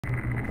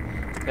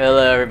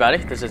Hello everybody,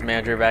 this is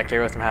Mandrew back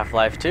here with some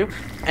Half-Life 2,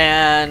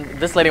 and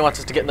this lady wants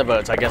us to get in the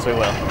boat, so I guess we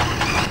will.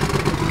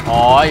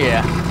 Oh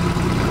yeah.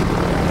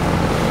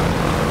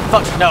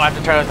 Fuck, no, I have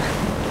to turn.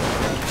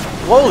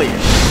 Holy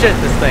shit,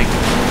 this thing.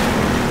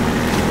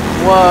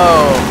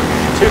 Whoa.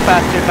 Too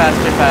fast, too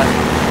fast, too fast.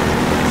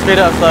 Speed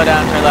up, slow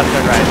down, turn left,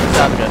 turn right.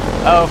 Sounds good.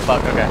 Oh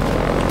fuck, okay.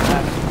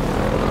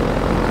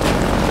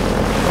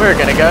 We're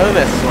gonna go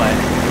this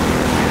way.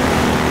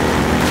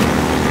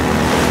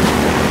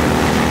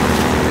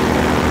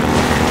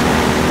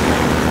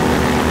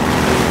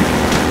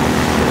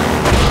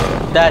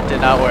 That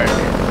did not work.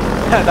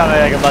 I thought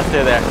maybe I could bust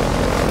through there.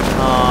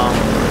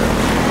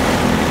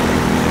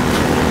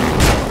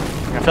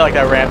 I feel like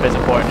that ramp is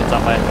important in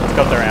some way. Let's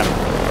go up the ramp.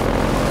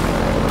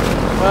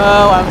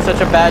 Whoa, I'm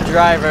such a bad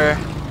driver.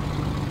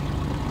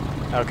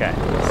 Okay,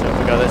 so if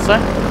we go this way.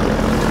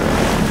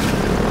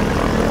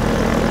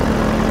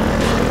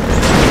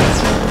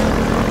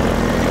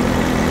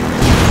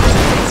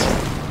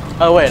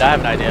 Oh wait, I have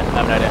an idea.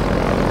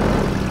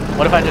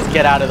 What if I just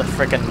get out of the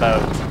frickin'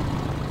 boat?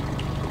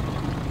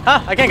 Huh,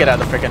 I can't get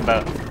out of the frickin'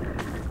 boat.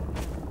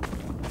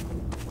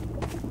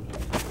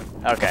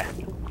 Okay.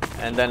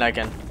 And then I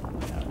can...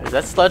 Is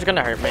that sludge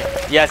gonna hurt me?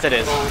 Yes, it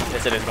is.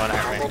 Yes, it is gonna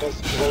hurt me.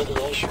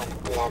 Radiation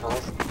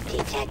levels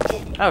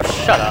detected. Oh,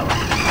 shut up.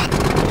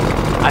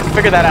 I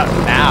figured that out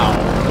now.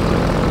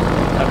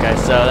 Okay,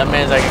 so that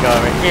means I can go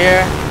over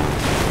here.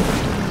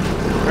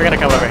 We're gonna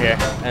come over here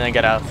and then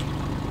get out.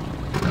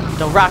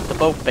 Don't rock the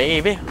boat,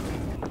 baby.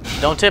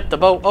 Don't tip the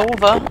boat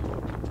over.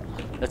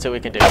 Let's see what we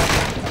can do.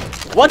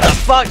 What the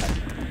fuck?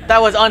 That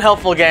was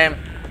unhelpful, game.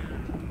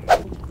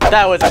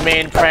 That was a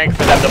mean prank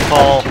for them to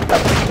pull.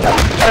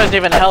 There wasn't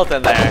even health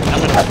in there.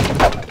 I'm gonna...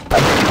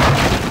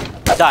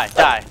 Die,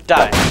 die,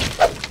 die.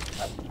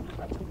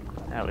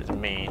 That was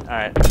mean.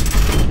 Alright.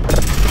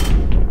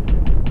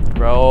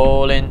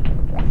 Rolling.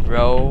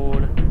 Roll.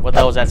 What the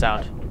hell was that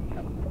sound?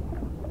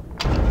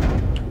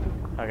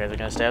 Okay, is it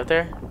gonna stay up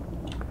there?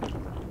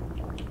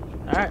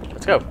 Alright,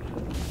 let's go.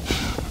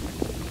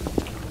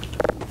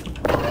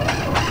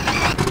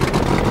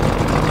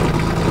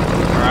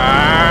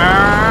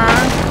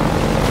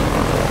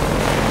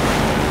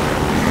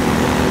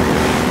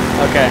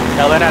 Okay,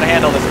 I'll learn how to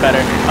handle this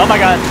better. Oh my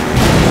god!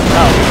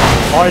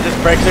 Oh, or just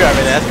break through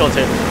everything. That's cool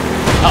too.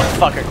 Oh,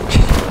 fucker.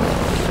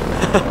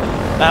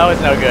 That was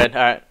no good.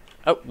 Alright.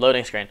 Oh,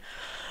 loading screen.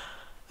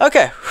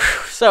 Okay,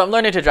 so I'm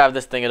learning to drive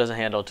this thing. It doesn't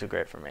handle too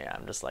great for me.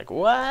 I'm just like,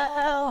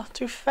 wow,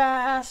 too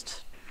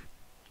fast.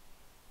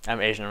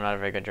 I'm Asian, I'm not a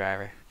very good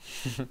driver.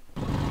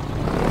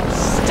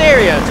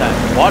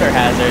 Stereotype. Water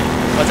hazard.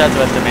 What's that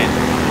supposed to mean?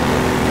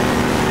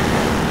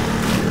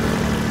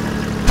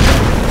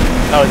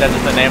 Oh, is that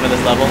just the name of this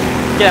level?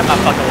 Get out my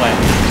fucking way.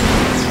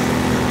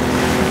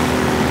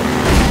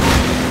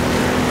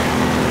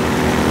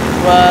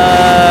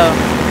 Whoa.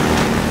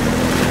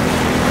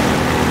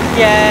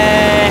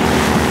 Yay.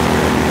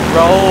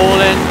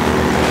 Rolling,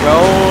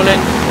 rolling,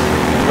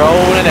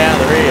 rolling down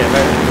the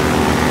river.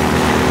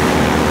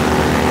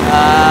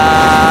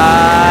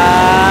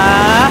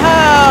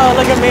 Oh,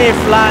 look at me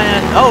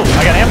flying. Oh,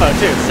 I got ammo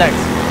too. Sex.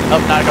 Oh,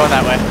 not going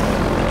that way.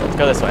 Let's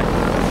go this way.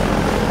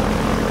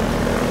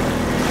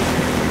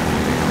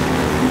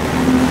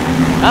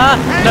 Ah,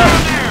 no.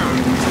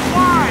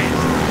 Supplies.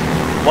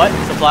 What?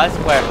 Supplies?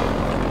 Where?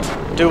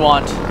 Do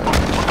want.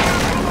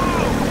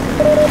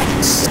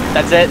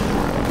 That's it?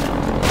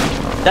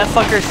 That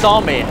fucker saw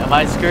me. Am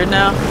I screwed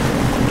now?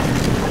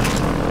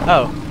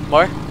 Oh,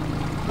 more?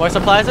 More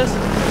supplies?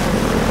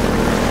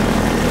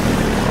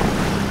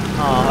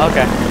 Oh,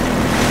 okay.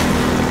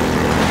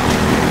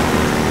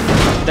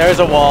 There's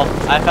a wall.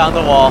 I found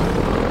the wall.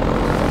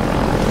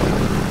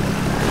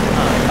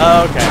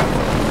 Oh, okay.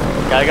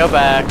 Gotta go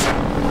back.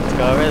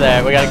 Go over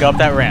there. We gotta go up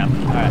that ramp.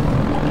 Alright.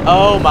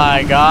 Oh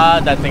my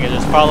god, that thing is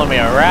just following me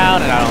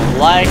around and I don't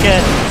like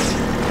it.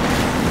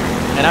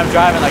 And I'm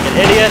driving like an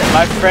idiot.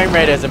 My frame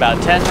rate is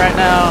about 10 right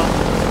now.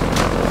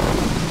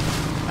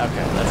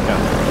 Okay, let's go.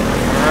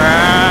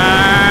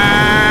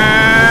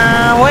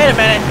 Wait a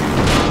minute.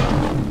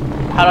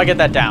 How do I get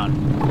that down?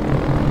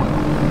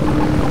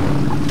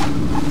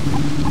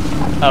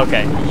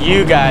 Okay,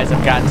 you guys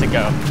have got to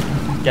go.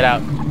 Get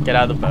out. Get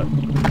out of the boat.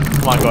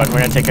 Come on, Gordon. We're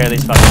gonna take care of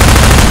these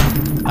fuckers.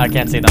 I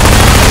can't see them.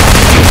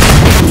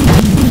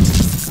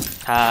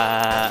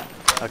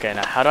 Okay,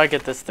 now how do I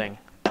get this thing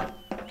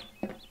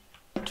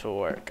to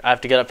work? I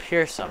have to get up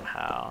here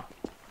somehow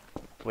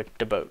with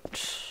the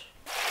boat.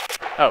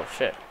 Oh,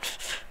 shit.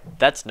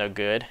 That's no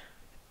good.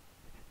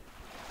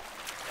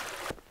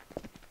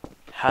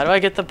 How do I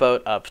get the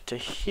boat up to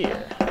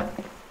here?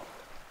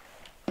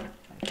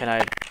 Can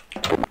I...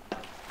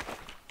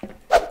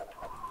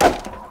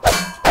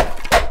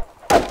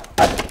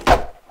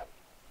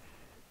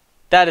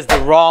 That is the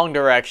wrong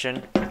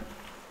direction. Do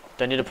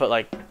I need to put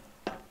like...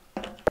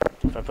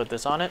 If I put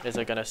this on it, is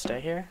it gonna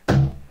stay here?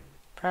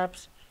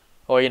 Perhaps?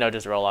 Or, you know,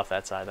 just roll off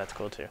that side. That's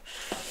cool too.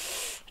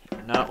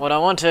 Not what I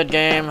wanted,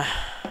 game.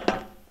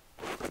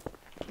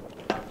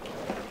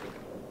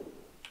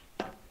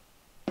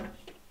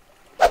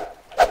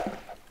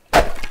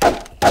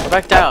 Go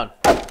back down.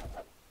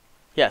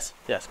 Yes,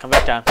 yes, come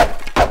back down.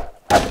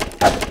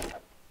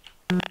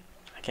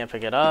 I can't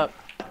pick it up.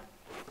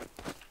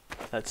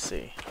 Let's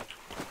see.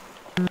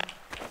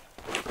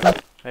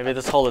 Maybe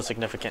this hole is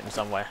significant in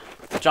some way.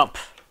 Jump!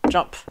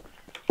 Jump!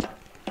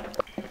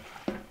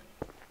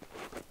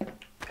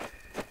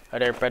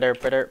 Derp, derp,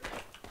 derp.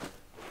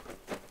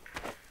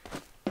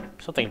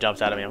 Something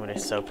jumps out of me, I'm gonna be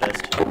so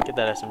pissed. Get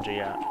that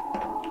SMG out.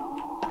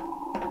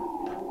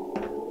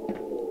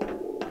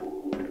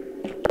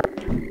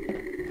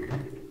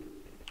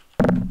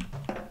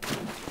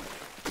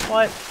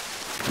 What?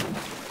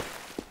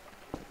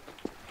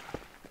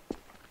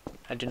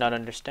 I do not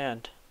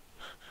understand.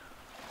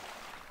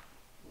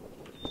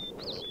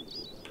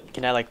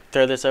 Can I like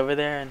throw this over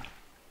there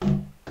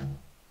and...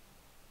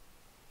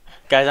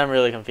 Guys, I'm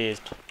really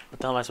confused. What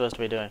the hell am I supposed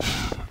to be doing?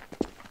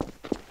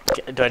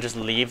 Do I just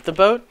leave the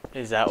boat?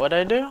 Is that what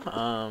I do?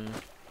 I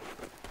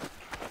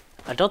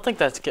don't think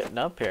that's getting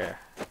up here.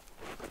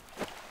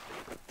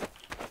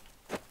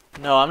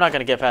 No, I'm not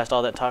gonna get past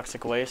all that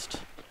toxic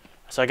waste.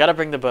 So I gotta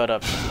bring the boat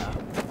up.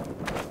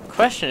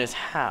 Question is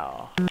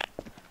how?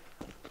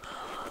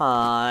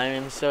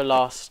 I'm so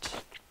lost.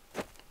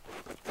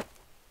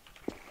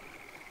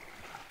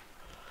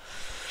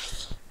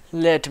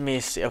 Let me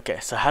see. Okay,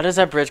 so how does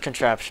that bridge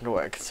contraption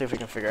work? Let's see if we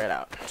can figure it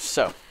out.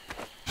 So,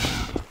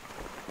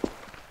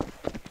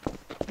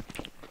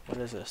 what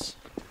is this?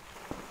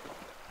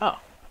 Oh,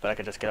 but I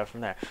could just get up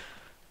from there.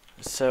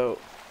 So,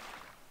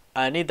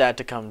 I need that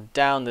to come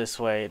down this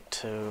way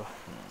to...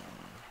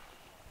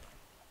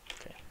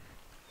 Okay.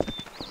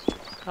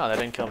 Oh, that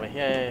didn't kill me.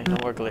 Yay, no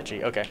more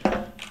glitchy. Okay.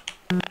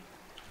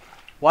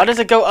 Why does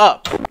it go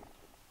up?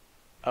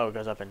 Oh, it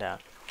goes up and down.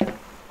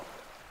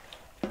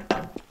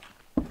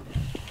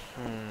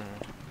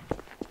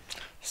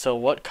 So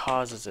what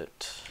causes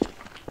it?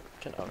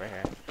 Get over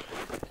here.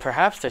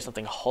 Perhaps there's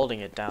something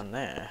holding it down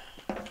there.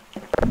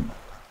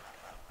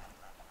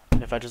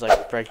 If I just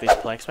like break these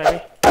planks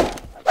maybe?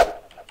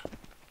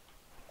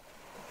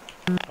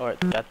 Or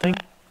that thing?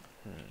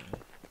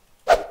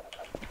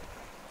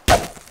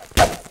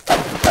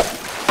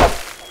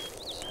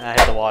 I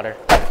hit the water.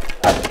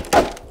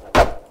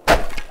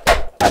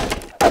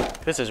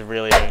 This is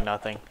really doing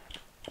nothing.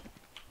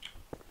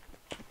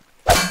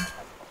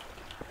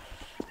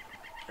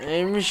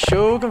 I'm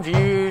so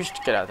confused.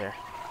 Get out of here.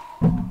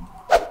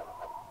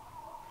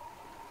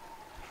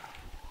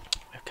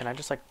 Can I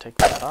just like take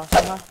that off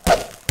somehow?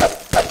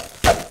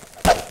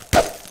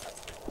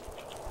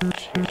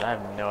 Jeez, I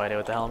have no idea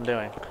what the hell I'm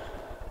doing.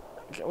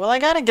 Okay, well, I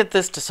gotta get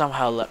this to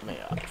somehow let me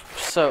up.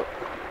 So,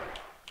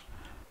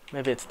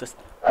 maybe it's this.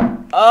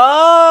 Oh,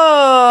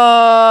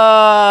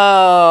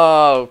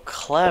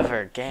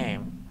 clever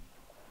game.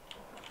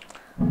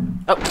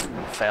 Oh,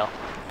 fail.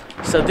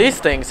 So these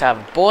things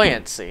have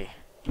buoyancy.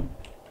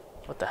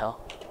 What the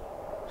hell?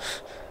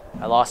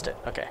 I lost it.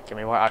 Okay, give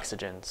me more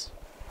oxygens.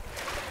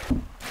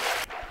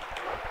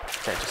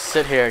 Okay, just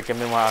sit here, give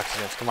me more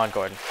oxygens. Come on,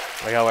 Gordon.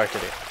 We got work to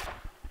do.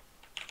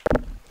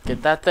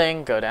 Get that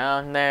thing, go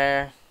down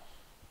there.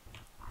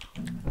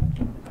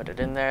 Put it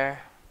in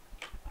there.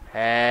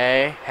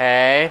 Hey,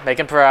 hey,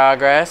 making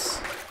progress.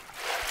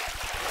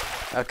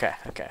 Okay,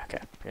 okay,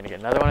 okay. We're gonna get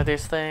another one of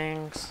these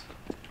things.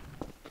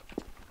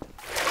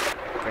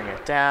 Bring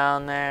it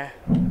down there.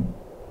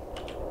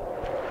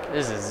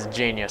 This is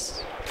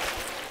genius.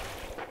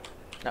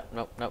 Nope,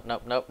 nope, nope,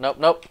 nope, nope, nope,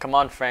 nope. Come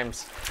on,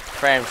 frames.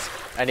 Frames.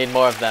 I need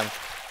more of them.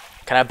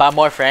 Can I buy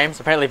more frames?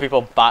 Apparently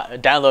people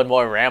download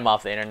more RAM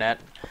off the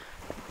internet.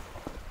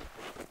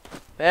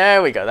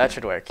 There we go. That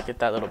should work. Get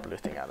that little blue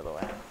thing out of the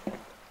way.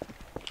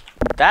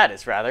 That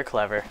is rather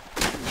clever.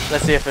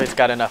 Let's see if it's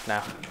got enough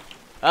now.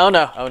 Oh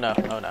no, oh no,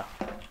 oh no.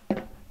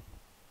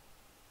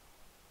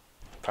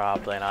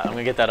 Probably not. I'm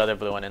gonna get that other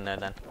blue one in there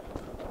then.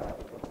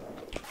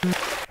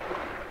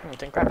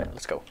 Then grab it.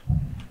 Let's go.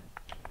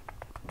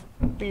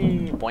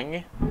 Wee,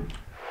 boing.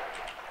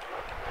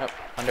 Oh,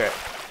 under it.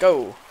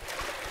 Go.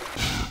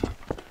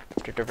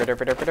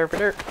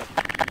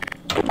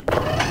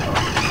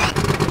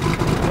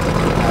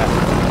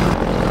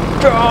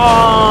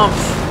 Jump!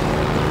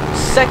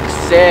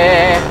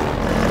 Sexy!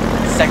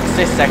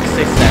 Sexy,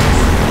 sexy, sex.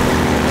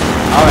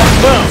 Alright,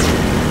 boom!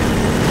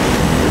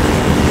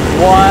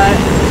 What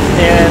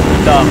in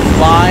the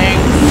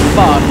flying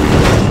fuck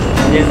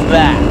is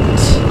that?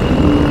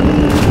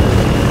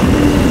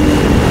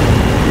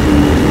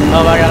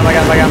 Oh my god, oh my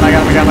god, oh my god, oh my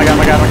god, oh my god,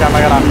 oh my god, oh my god, oh my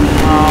god,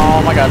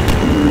 oh my god.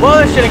 Whoa,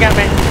 they're shooting at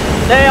me.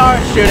 They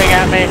are shooting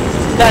at me.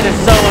 That is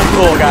so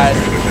uncool, guys.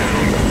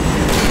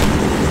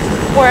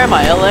 Where am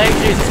I, LA?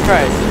 Jesus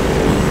Christ.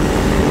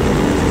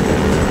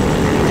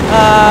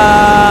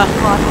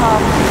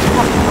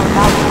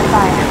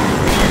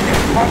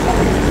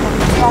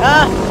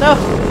 No,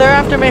 they're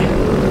after me.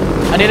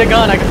 I need a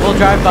gun, I can pull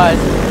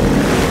drive-bys.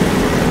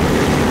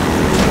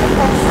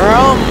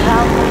 From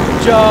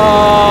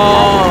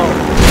Joe.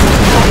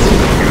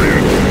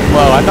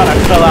 Whoa, I thought I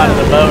fell out of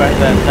the boat right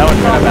then. That was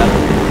kind of bad.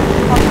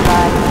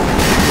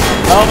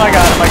 Oh my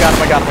god, oh my god, oh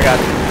my god, oh my god.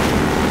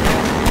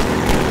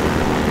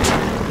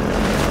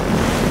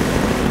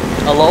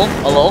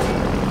 Hello?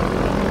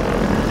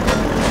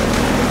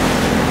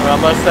 We're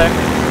almost there.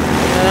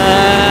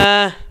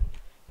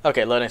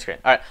 Okay, loading screen.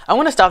 Alright, I'm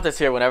going to stop this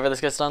here. Whenever this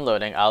gets done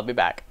loading, I'll be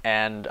back.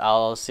 And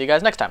I'll see you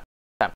guys next time.